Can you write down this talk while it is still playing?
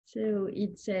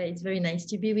It's very nice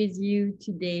to be with you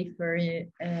today for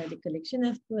the collection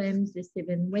of poems, The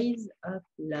Seven Ways of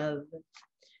Love.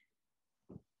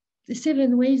 The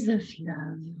Seven Ways of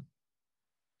Love.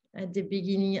 At the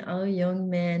beginning, our young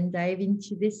man dive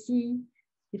into the sea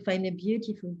to find a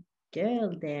beautiful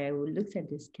girl there who looks at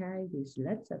the sky with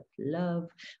lots of love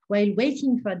while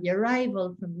waiting for the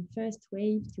arrival from the first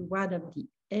wave to ward off the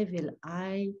evil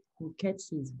eye who cuts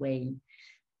his way.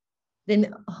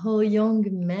 Then a young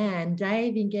man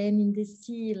diving again in the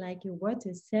sea like a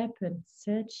water serpent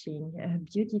searching a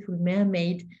beautiful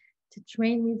mermaid to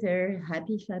train with her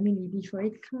happy family before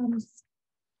it comes.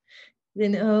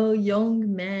 Then a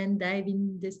young man dive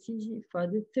in the sea for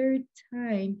the third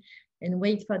time and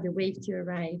wait for the wave to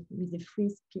arrive with a free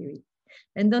spirit.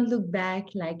 And don't look back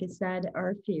like a sad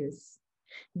Orpheus.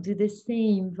 Do the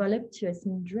same, voluptuous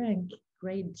and drunk,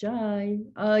 great joy.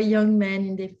 A young man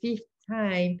in the fifth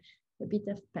time, a bit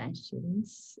of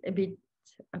passions, a bit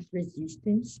of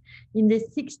resistance. In the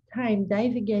sixth time,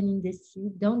 dive again in the sea.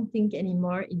 Don't think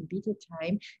anymore in bitter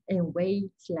time and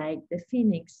wait like the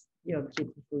phoenix, your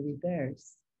beautiful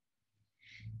rebirth.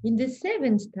 In the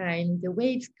seventh time, the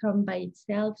waves come by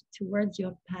itself towards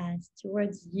your past,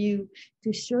 towards you,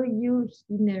 to show you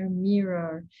in a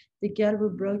mirror the girl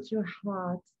who broke your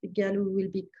heart, the girl who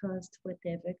will be cost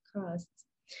whatever costs,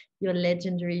 your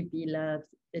legendary beloved,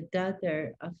 the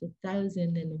daughter of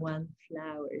 1,001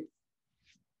 flowers.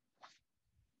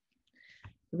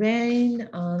 Rain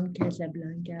on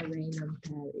Casablanca, rain on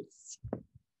Paris.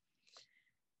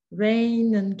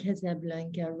 Rain on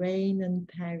Casablanca, rain on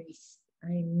Paris.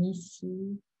 I miss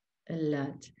you a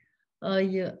lot. Oh,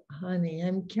 you honey,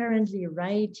 I'm currently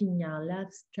writing our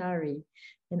love story,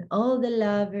 and all the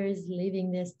lovers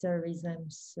living their stories. I'm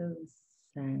so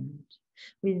sad.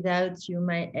 Without you,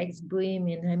 my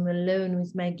ex-bohemian, I'm alone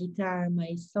with my guitar,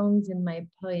 my songs, and my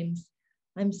poems.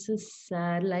 I'm so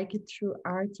sad, like a true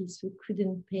artist who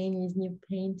couldn't paint his new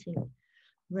painting.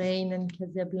 Rain on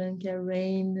Casablanca,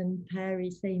 rain on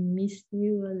Paris. I miss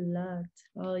you a lot.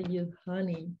 Oh, you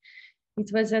honey. It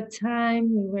was a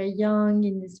time we were young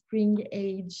in the spring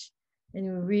age and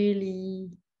we were really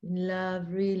in love,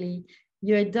 really.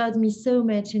 You adored me so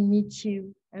much and me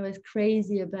too. I was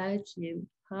crazy about you.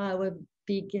 How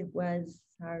big it was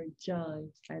our joy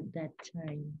at that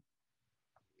time.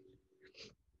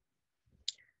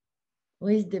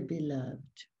 With the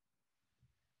beloved.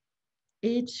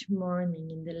 Each morning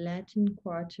in the Latin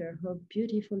Quarter, how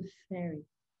beautiful fairy.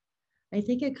 I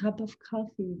take a cup of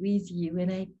coffee with you and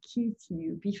I kiss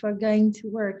you before going to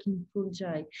work in full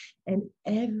joy. And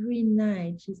every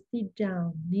night you sit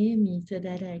down near me so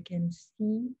that I can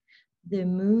see the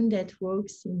moon that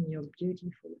walks in your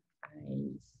beautiful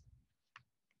eyes.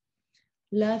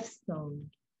 Love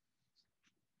song.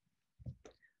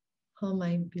 Oh,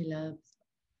 my beloved,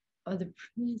 oh, the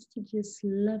prestigious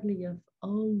lovely of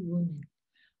all women.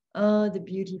 Oh, the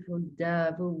beautiful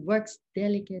dove who works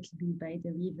delicately by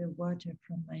the river water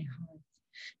from my heart.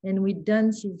 And we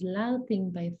dances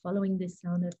laughing by following the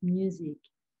sound of music.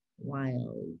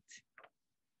 Wild.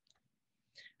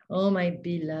 Oh, my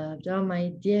beloved, oh,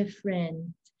 my dear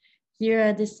friend, here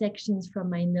are the sections from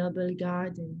my noble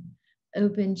garden,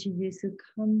 open to you. So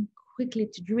come quickly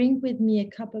to drink with me a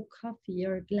cup of coffee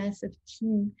or a glass of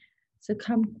tea. So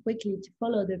come quickly to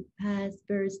follow the past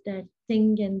birds that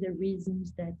sing and the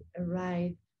reasons that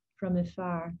arrive from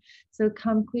afar. So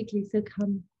come quickly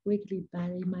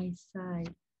by my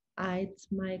side, at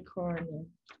my corner.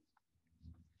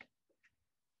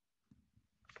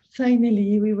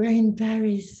 Finally, we were in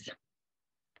Paris.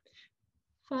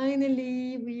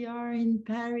 Finally, we are in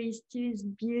Paris. Tis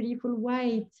beautiful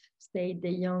white, said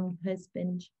the young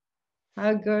husband.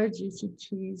 How gorgeous it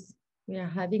is. We are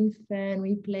having fun,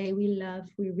 we play, we laugh,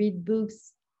 we read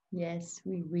books. Yes,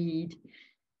 we read.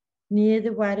 Near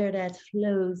the water that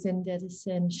flows under the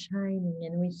sun shining,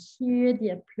 and we hear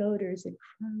the applauders, a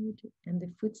crowd, and the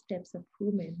footsteps of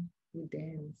women who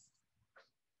dance.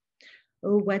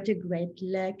 Oh, what a great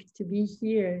luck to be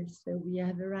here. So we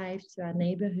have arrived to our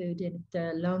neighborhood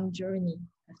after a long journey,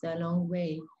 after a long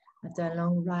way, after a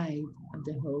long ride of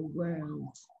the whole world.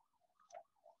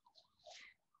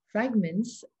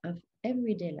 Fragments of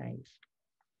everyday life.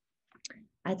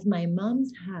 At my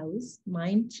mom's house,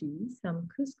 mine tea, some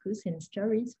couscous and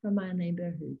stories from our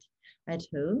neighborhood. At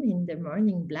home, in the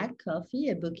morning, black coffee,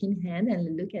 a book in hand, and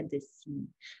a look at the sea.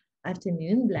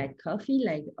 Afternoon, black coffee,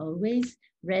 like always,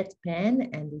 red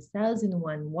pen, and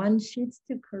 1,001 sheets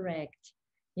to correct.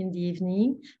 In the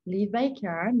evening, leave by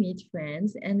car, meet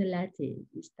friends, and a latte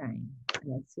this time.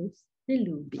 Let's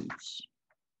the Beach.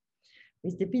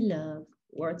 With the beloved,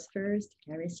 words first,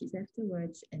 caresses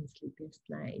afterwards, and sleepless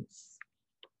nights.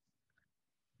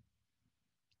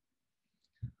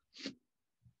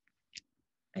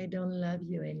 I don't love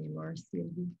you anymore,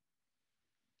 Sylvie.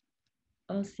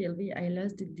 Oh, Sylvie, I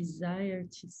lost the desire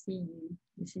to see you.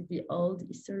 This is the old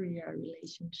history of our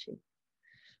relationship.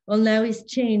 Well, now it's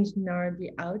changed, nor the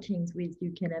outings with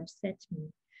you can upset me.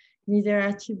 Neither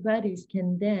our two bodies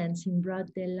can dance in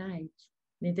broad daylight.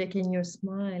 Neither can your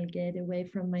smile get away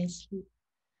from my sleep.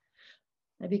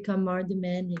 I become more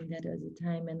demanding that other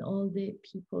time, and all the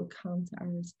people count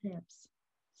our steps.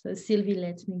 So, Sylvie,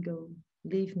 let me go.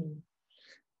 Leave me.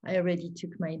 I already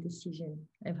took my decision.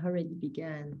 I've already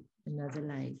begun another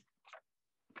life.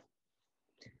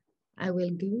 I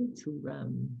will go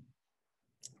to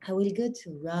I will go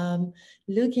to Ram,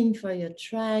 looking for your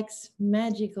tracks,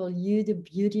 magical, you, the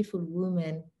beautiful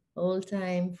woman, all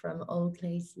time from all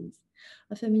places.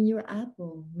 Offer me your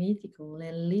apple, mythical,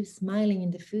 and live smiling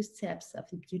in the footsteps of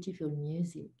the beautiful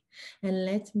music. And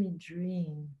let me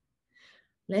dream.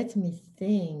 Let me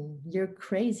sing your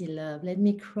crazy love. Let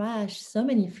me crush so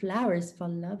many flowers for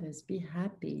lovers. Be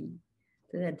happy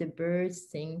so that the birds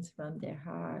sing from their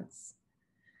hearts.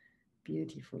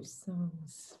 Beautiful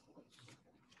songs.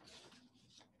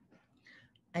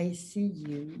 I see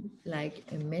you like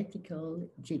a mythical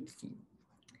gypsy.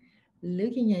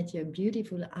 Looking at your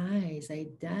beautiful eyes, I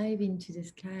dive into the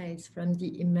skies from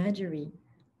the imagery.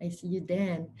 I see you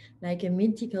then like a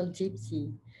mythical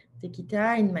gypsy. The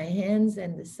guitar in my hands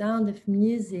and the sound of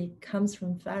music comes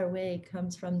from far away,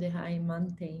 comes from the high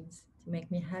mountains to make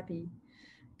me happy.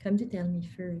 Come to tell me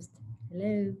first,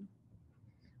 hello.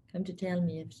 Come to tell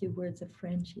me a few words of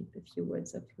friendship, a few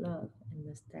words of love and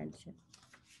nostalgia.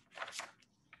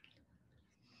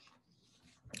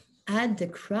 At the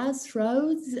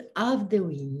crossroads of the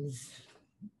winds.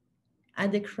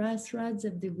 At the crossroads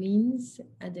of the winds,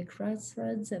 at the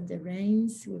crossroads of the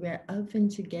rains, we were often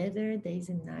together days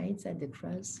and nights at the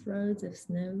crossroads of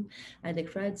snow, at the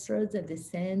crossroads of the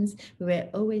sands, we were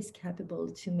always capable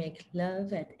to make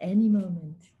love at any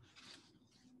moment.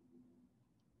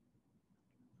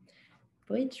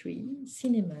 Poetry,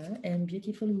 cinema, and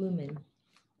beautiful women.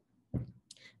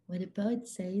 What a poet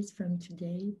says from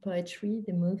today, poetry,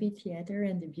 the movie theater,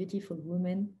 and the beautiful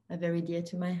woman are very dear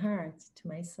to my heart, to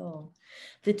my soul.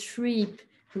 The trip,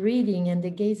 reading, and the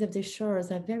gaze of the shores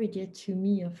are very dear to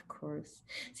me, of course,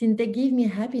 since they give me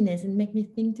happiness and make me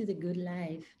think to the good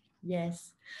life.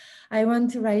 Yes, I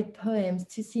want to write poems,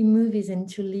 to see movies, and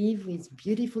to live with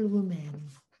beautiful women.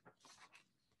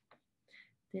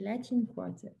 The Latin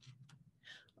Quarter.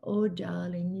 Oh,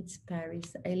 darling, it's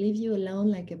Paris. I leave you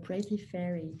alone like a pretty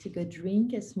fairy to go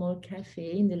drink a small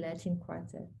cafe in the Latin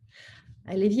Quarter.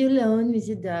 I leave you alone with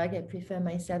your dog. I prefer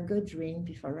myself go drink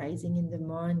before rising in the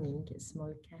morning, a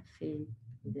small cafe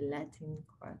in the Latin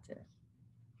Quarter.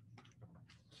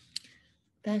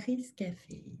 Paris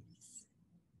cafes.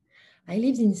 I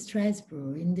lived in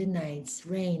Strasbourg in the nights,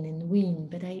 rain and wind,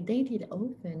 but I dated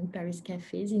often Paris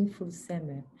cafes in full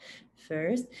summer.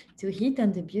 First, to hit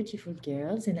on the beautiful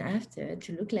girls, and after,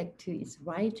 to look like to its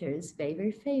writers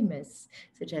very famous,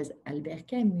 such as Albert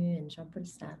Camus and Jean-Paul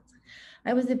Sartre.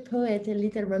 I was a poet, a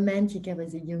little romantic. I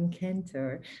was a young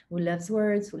cantor who loves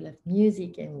words, who loves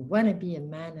music, and wanna be a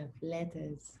man of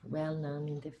letters, well known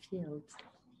in the field.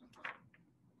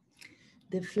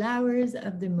 The flowers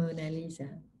of the Mona Lisa.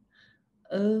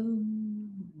 Oh,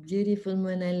 beautiful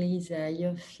Mona Lisa,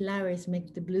 your flowers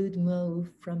make the blood move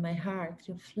from my heart.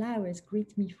 Your flowers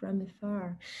greet me from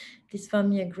afar. It is for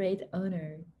me a great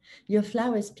honor. Your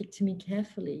flowers speak to me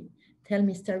carefully, tell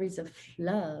me stories of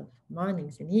love,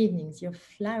 mornings and evenings. Your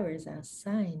flowers are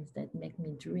signs that make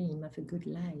me dream of a good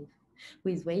life. Who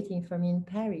is waiting for me in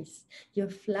Paris? Your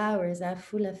flowers are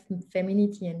full of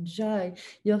femininity and joy.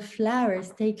 Your flowers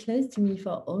stay close to me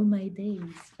for all my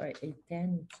days, for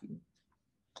eternity.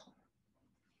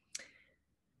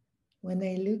 When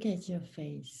I look at your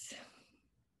face,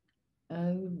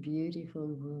 oh beautiful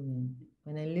woman,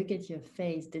 when I look at your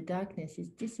face, the darkness is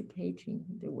dissipating,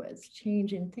 the words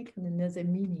change and take on another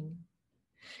meaning.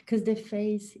 Because the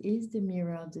face is the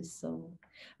mirror of the soul.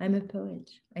 I'm a poet,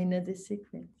 I know the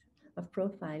secret of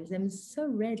profiles. I'm so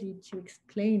ready to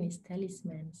explain his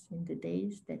talismans in the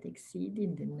days that exceed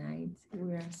in the night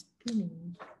we are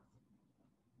spinning.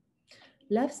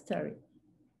 Love story.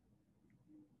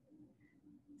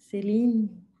 Celine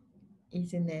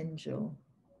is an angel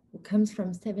who comes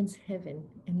from seventh heaven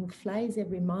and who flies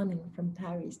every morning from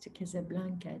Paris to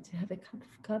Casablanca to have a cup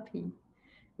of coffee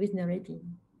with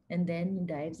Noureddine, and then he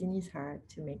dives in his heart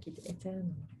to make it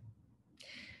eternal.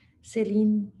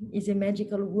 Celine is a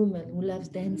magical woman who loves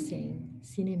dancing,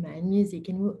 cinema, and music,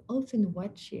 and who often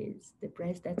watches the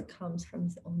breath that comes from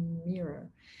his own mirror,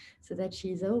 so that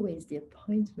she is always the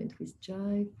appointment with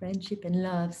joy, friendship, and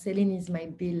love. Celine is my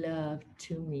beloved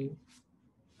to me.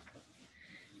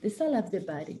 the soul of the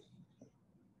body.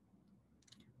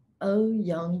 Oh,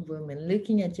 young woman,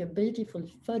 looking at your beautiful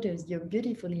photos, your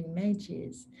beautiful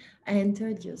images, I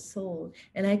entered your soul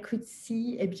and I could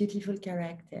see a beautiful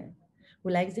character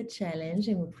who likes the challenge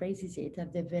and who praises it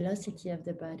of the velocity of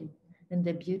the body and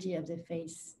the beauty of the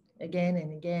face again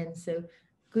and again. So,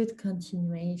 good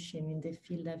continuation in the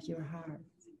field of your heart.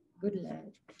 Good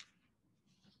luck.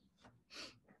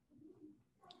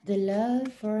 The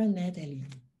love for Natalie.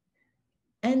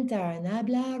 Enter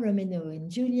Nabla, Romeo and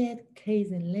Juliet, Case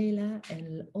and Layla,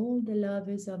 and all the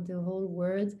lovers of the whole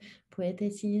world,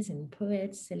 poetesses and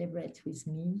poets celebrate with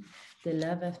me the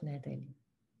love of Natalie.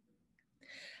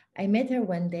 I met her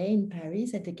one day in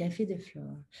Paris at the Café de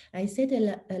Flore. I said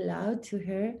aloud to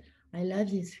her, I love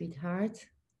you, sweetheart.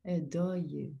 I adore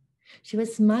you. She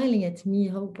was smiling at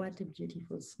me. Oh, what a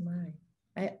beautiful smile.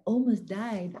 I almost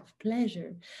died of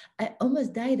pleasure. I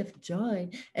almost died of joy.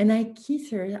 And I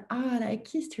kissed her. Ah, I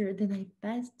kissed her. Then I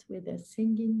passed with her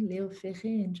singing Léo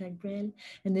Ferré and Jacques Brel.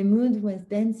 And the moon was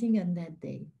dancing on that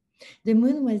day. The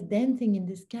moon was dancing in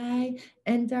the sky.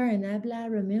 Enter and Habla,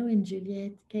 Romeo and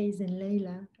Juliet, Case and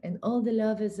Layla, and all the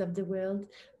lovers of the world,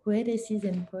 poetesses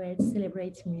and poets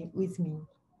celebrate with me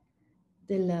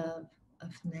the love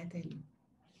of Natalie.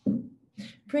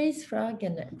 Praise Frog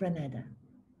and Granada.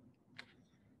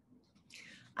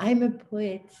 I'm a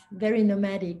poet, very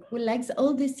nomadic, who likes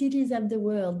all the cities of the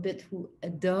world, but who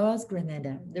adores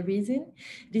Granada. The reason?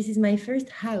 This is my first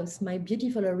house, my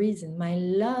beautiful horizon, my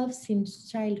love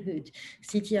since childhood.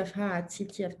 City of heart,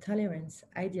 city of tolerance,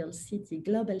 ideal city,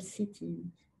 global city.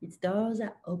 Its doors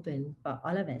are open for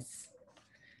all of us.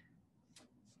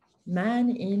 Man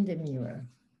in the mirror.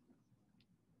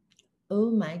 Oh,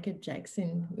 Michael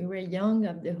Jackson, we were young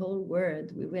of the whole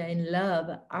world. We were in love,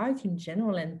 art in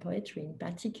general and poetry in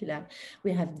particular.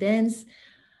 We have danced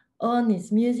on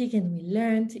his music and we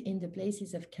learned in the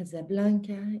places of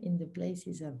Casablanca, in the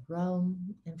places of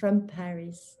Rome, and from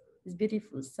Paris, his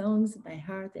beautiful songs by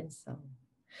heart and soul.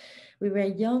 We were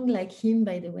young like him,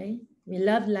 by the way. We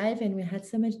loved life and we had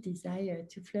so much desire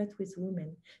to flirt with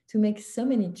women, to make so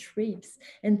many trips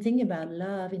and think about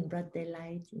love in broad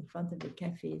daylight in front of the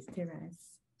cafe's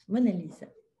terrace. Mona Lisa.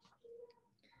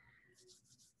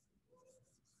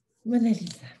 Mona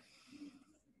Lisa.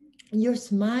 Your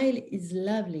smile is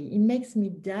lovely. It makes me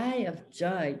die of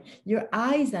joy. Your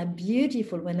eyes are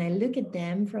beautiful when I look at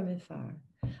them from afar.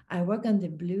 I work on the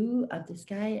blue of the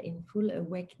sky in full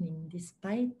awakening.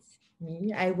 Despite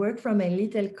me, I work from a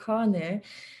little corner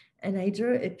and I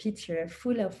draw a picture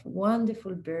full of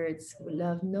wonderful birds who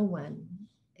love no one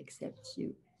except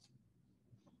you.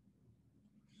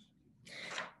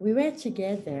 We were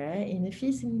together in a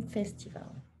film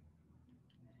festival.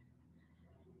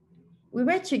 We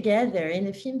were together in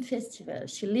a film festival.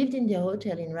 She lived in the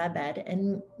hotel in Rabat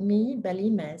and me,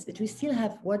 Balimas, but we still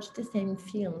have watched the same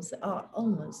films, or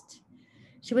almost.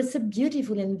 She was so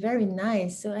beautiful and very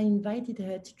nice, so I invited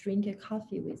her to drink a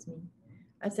coffee with me.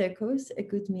 After a course, a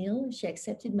good meal, she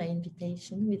accepted my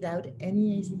invitation without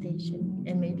any hesitation,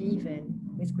 and maybe even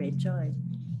with great joy.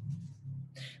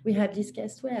 We have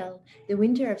discussed well the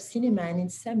winter of cinema and in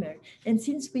summer, and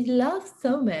since we love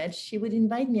so much, she would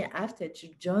invite me after to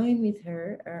join with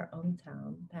her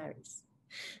hometown, Paris,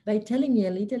 by telling me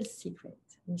a little secret.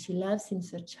 And she loves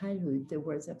since her childhood the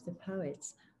words of the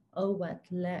poets. Oh, what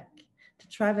luck to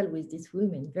travel with this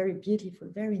woman, very beautiful,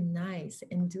 very nice,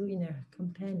 and do in her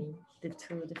company the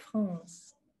Tour de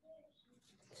France.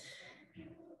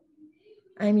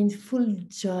 I'm in full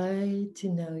joy to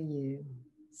know you.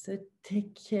 So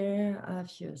take care of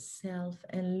yourself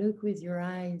and look with your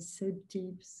eyes so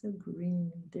deep, so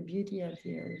green, the beauty of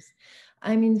the earth.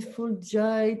 I'm in full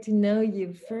joy to know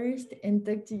you first and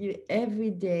talk to you every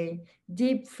day.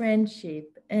 Deep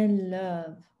friendship and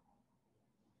love.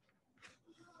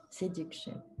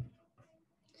 Seduction.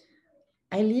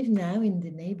 I live now in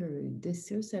the neighborhood, the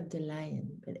source of the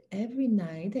lion, but every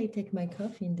night I take my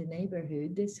coffee in the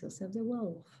neighborhood, the source of the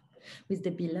wolf. With the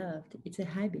beloved, it's a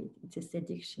habit, it's a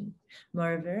seduction.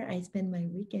 Moreover, I spend my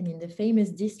weekend in the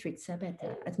famous district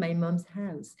Sabata at my mom's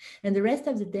house, and the rest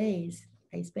of the days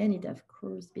I spend it, of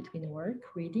course, between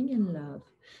work, reading, and love.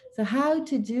 So, how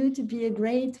to do to be a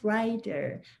great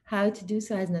writer? How to do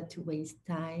so as not to waste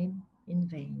time in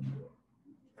vain?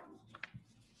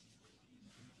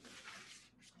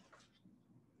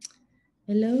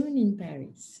 Alone in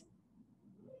Paris.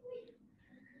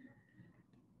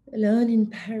 Alone in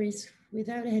Paris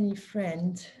without any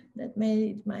friend, that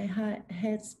made my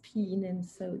head spin and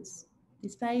thoughts.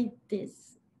 Despite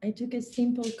this, I took a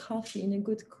simple coffee in a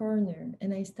good corner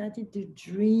and I started to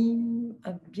dream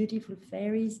of beautiful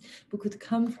fairies who could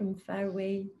come from far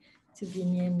away to be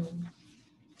near me.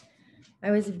 I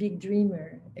was a big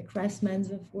dreamer, a craftsman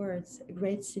of words, a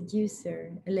great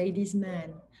seducer, a ladies'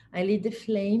 man. I lit the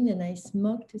flame, and I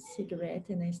smoked a cigarette,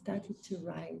 and I started to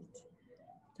write.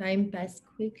 Time passed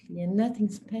quickly, and nothing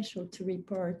special to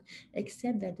report,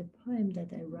 except that the poem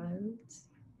that I wrote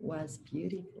was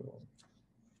beautiful.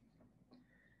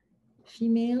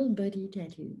 Female body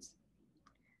tattoos.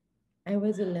 I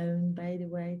was alone by the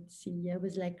white sea. I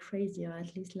was like crazy, or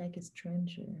at least like a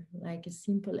stranger, like a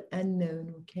simple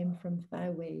unknown who came from far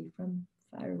away,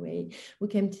 who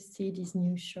came to see these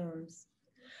new shores.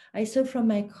 I saw from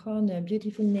my corner a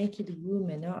beautiful naked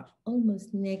woman, or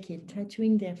almost naked,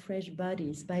 tattooing their fresh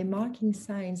bodies by marking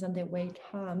signs on their white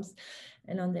arms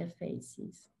and on their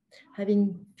faces.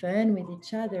 Having fun with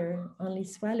each other, only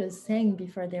swallows sang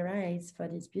before their eyes for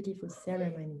this beautiful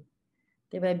ceremony.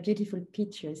 They were beautiful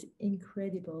pictures,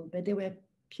 incredible, but they were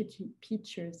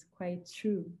pictures quite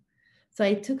true. So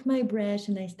I took my brush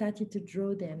and I started to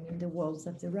draw them in the walls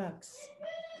of the rocks.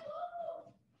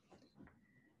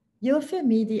 You offer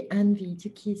me the envy to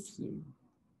kiss you.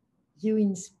 You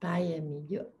inspire me.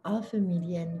 You offer me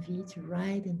the envy to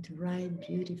write and to write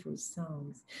beautiful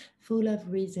songs, full of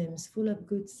rhythms, full of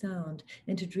good sound,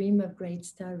 and to dream of great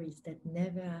stories that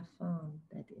never are found,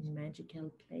 that in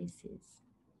magical places.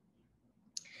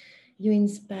 You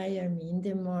inspire me in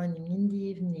the morning, in the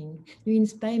evening. You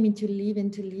inspire me to live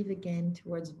and to live again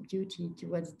towards beauty,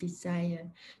 towards desire,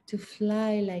 to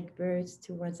fly like birds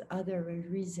towards other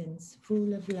reasons,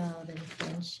 full of love and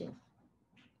friendship.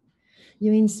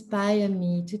 You inspire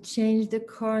me to change the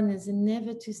corners and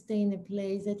never to stay in a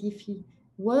place that if he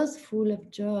was full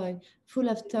of joy, full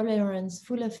of tolerance,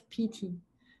 full of pity.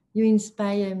 You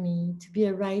inspire me to be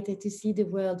a writer, to see the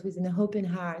world with an open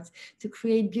heart, to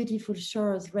create beautiful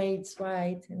shores, reds,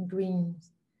 white, and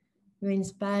greens. You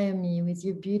inspire me with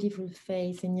your beautiful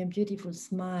face and your beautiful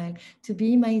smile, to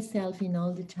be myself in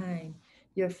all the time.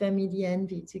 Your family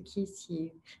envy to kiss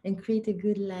you and create a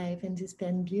good life and to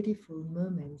spend beautiful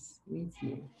moments with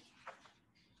you.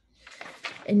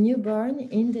 A newborn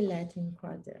in the Latin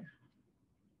Quarter.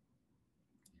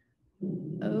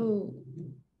 Oh,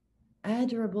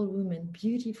 adorable woman,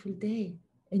 beautiful day.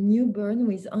 A newborn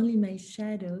with only my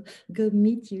shadow go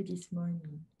meet you this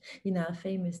morning in our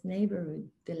famous neighborhood,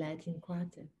 the Latin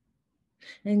Quarter,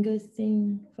 and go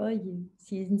sing for you.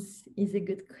 Since he's a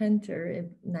good cantor,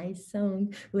 a nice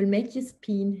song will make you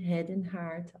spin head and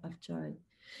heart of joy.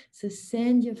 So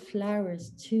send your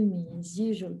flowers to me as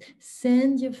usual.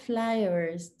 Send your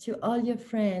flowers to all your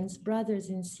friends, brothers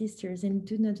and sisters, and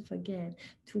do not forget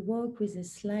to walk with a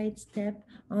slight step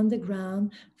on the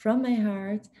ground from my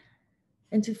heart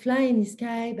and to fly in the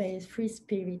sky by a free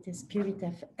spirit, a spirit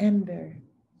of amber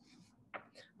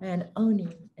and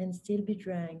owning and still be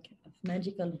drunk of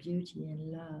magical beauty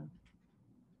and love.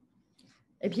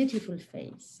 A beautiful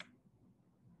face.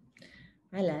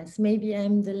 Alas, maybe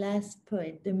I'm the last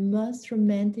poet, the most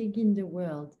romantic in the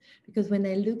world, because when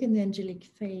I look at the angelic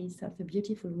face of a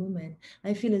beautiful woman,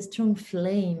 I feel a strong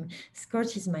flame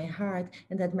scorches my heart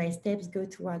and that my steps go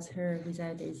towards her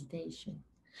without hesitation.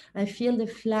 I feel the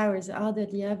flowers ardor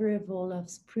the arrival of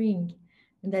spring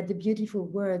and that the beautiful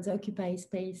words occupy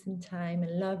space and time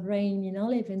and love reign in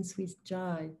all events with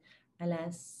joy.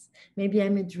 Alas, maybe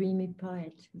I'm a dreamy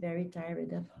poet, very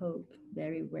tired of hope,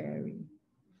 very weary.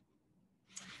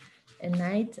 A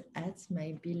night at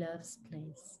my beloved's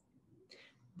place.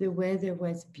 The weather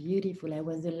was beautiful. I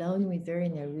was alone with her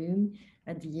in a room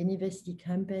at the university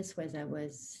campus when I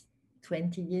was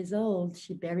 20 years old.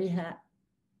 She barely had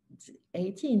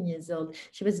 18 years old.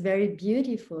 She was very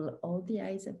beautiful. All the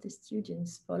eyes of the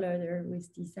students followed her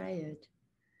with desire.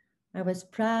 I was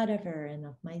proud of her and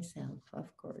of myself,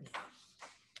 of course.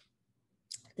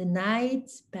 The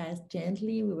nights passed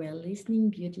gently. We were listening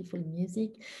beautiful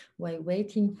music while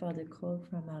waiting for the call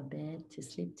from our bed to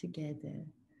sleep together.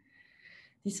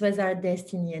 This was our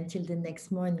destiny until the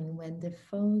next morning when the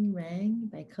phone rang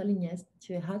by calling us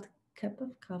to a hot cup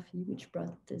of coffee, which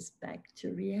brought us back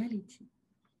to reality.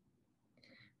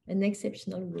 An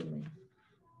exceptional woman.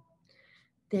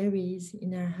 There is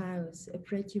in our house a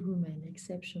pretty woman,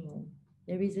 exceptional.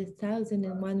 There is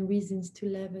 1,001 reasons to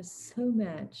love her so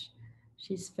much.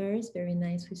 She's first very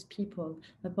nice with people.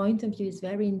 Her point of view is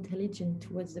very intelligent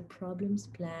towards the problems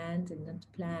planned and not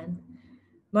planned.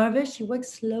 Moreover, she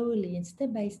works slowly and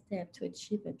step by step to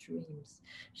achieve her dreams.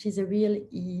 She's a real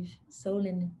Eve, soul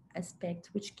and aspect,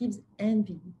 which gives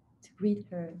envy to greet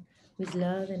her with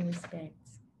love and respect.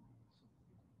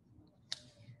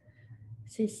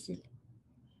 Cécile.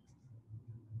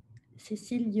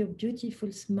 Cécile, your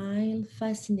beautiful smile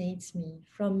fascinates me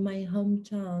from my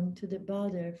hometown to the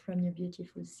border from your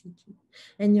beautiful city.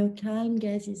 And your calm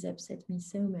gazes upset me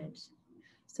so much.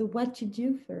 So what to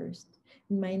do first?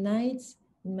 In my nights,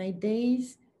 in my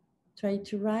days, try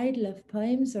to write love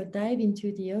poems or dive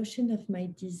into the ocean of my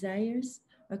desires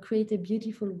or create a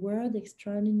beautiful world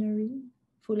extraordinary,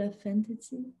 full of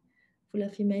fantasy, full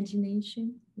of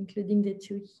imagination, including the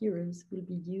two heroes will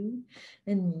be you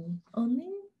and me.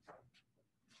 Only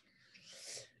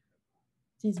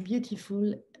this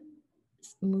beautiful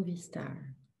movie star.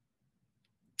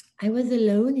 I was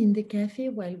alone in the cafe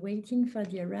while waiting for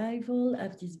the arrival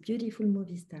of this beautiful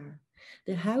movie star.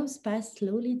 The house passed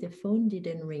slowly, the phone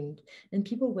didn't ring, and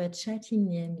people were chatting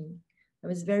near me. I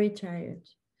was very tired,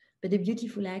 but the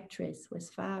beautiful actress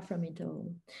was far from it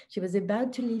all. She was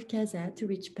about to leave Casa to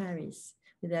reach Paris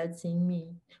without seeing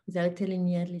me, without telling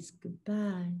me at least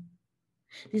goodbye.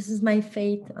 This was my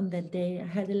fate on that day. I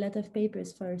had a lot of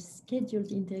papers for a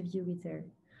scheduled interview with her,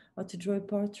 or to draw a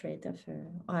portrait of her,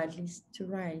 or at least to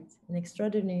write an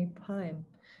extraordinary poem,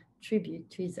 tribute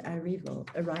to his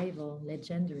arrival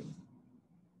legendary.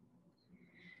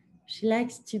 She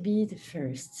likes to be the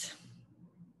first.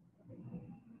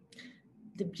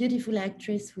 The beautiful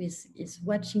actress who is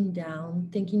watching down,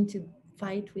 thinking to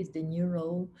fight with the new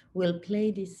role, will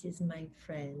play This Is My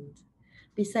Friend.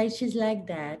 Besides, she's like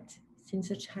that. Since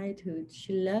her childhood,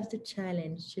 she loves the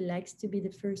challenge. She likes to be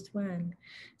the first one.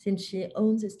 Since she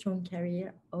owns a strong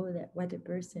career, oh, that, what a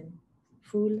person,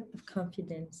 full of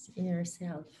confidence in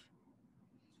herself.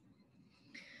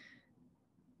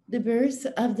 The birth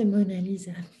of the Mona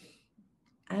Lisa.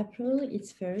 April,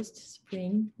 it's first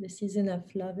spring, the season of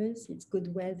lovers, it's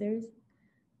good weather,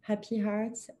 happy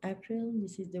hearts. April,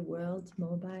 this is the world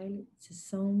mobile. It's a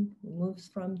song that moves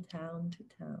from town to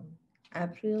town.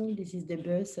 April, this is the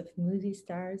birth of movie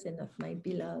stars and of my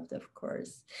beloved, of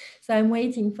course. So I'm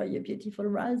waiting for your beautiful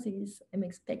roses. I'm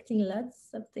expecting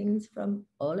lots of things from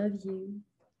all of you.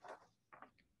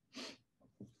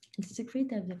 The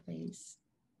secret of the face.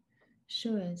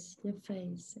 Show us your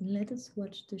face and let us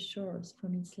watch the shores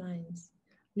from its lines.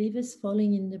 Leave us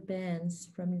falling in the bands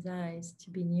from his eyes to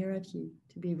be near of you,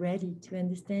 to be ready to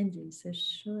understand you. So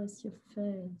show us your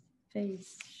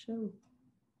face, show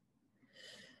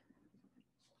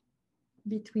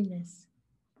between us.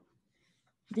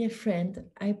 Dear friend,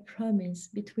 I promise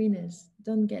between us,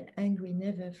 don't get angry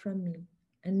never from me.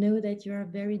 And know that you are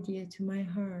very dear to my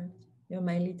heart. You're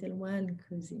my little one,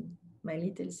 cousin, my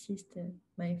little sister,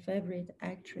 my favorite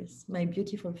actress, my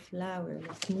beautiful flower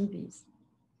of movies.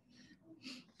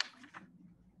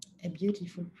 A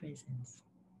beautiful presence.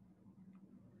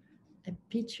 A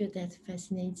picture that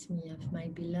fascinates me of my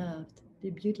beloved, the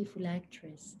beautiful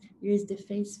actress. Here is the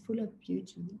face full of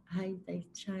beauty, eyes that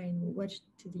shine, watch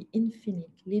to the infinite,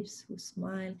 lips who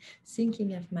smile,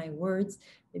 thinking of my words,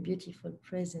 a beautiful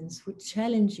presence who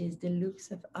challenges the looks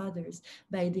of others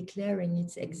by declaring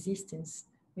its existence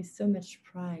with so much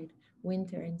pride,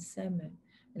 winter and summer,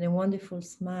 and a wonderful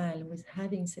smile with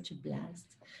having such a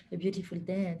blast, a beautiful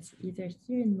dance, either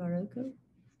here in Morocco,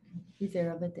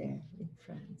 either over there in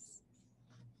France.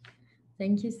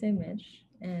 Thank you so much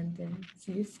and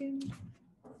see you soon.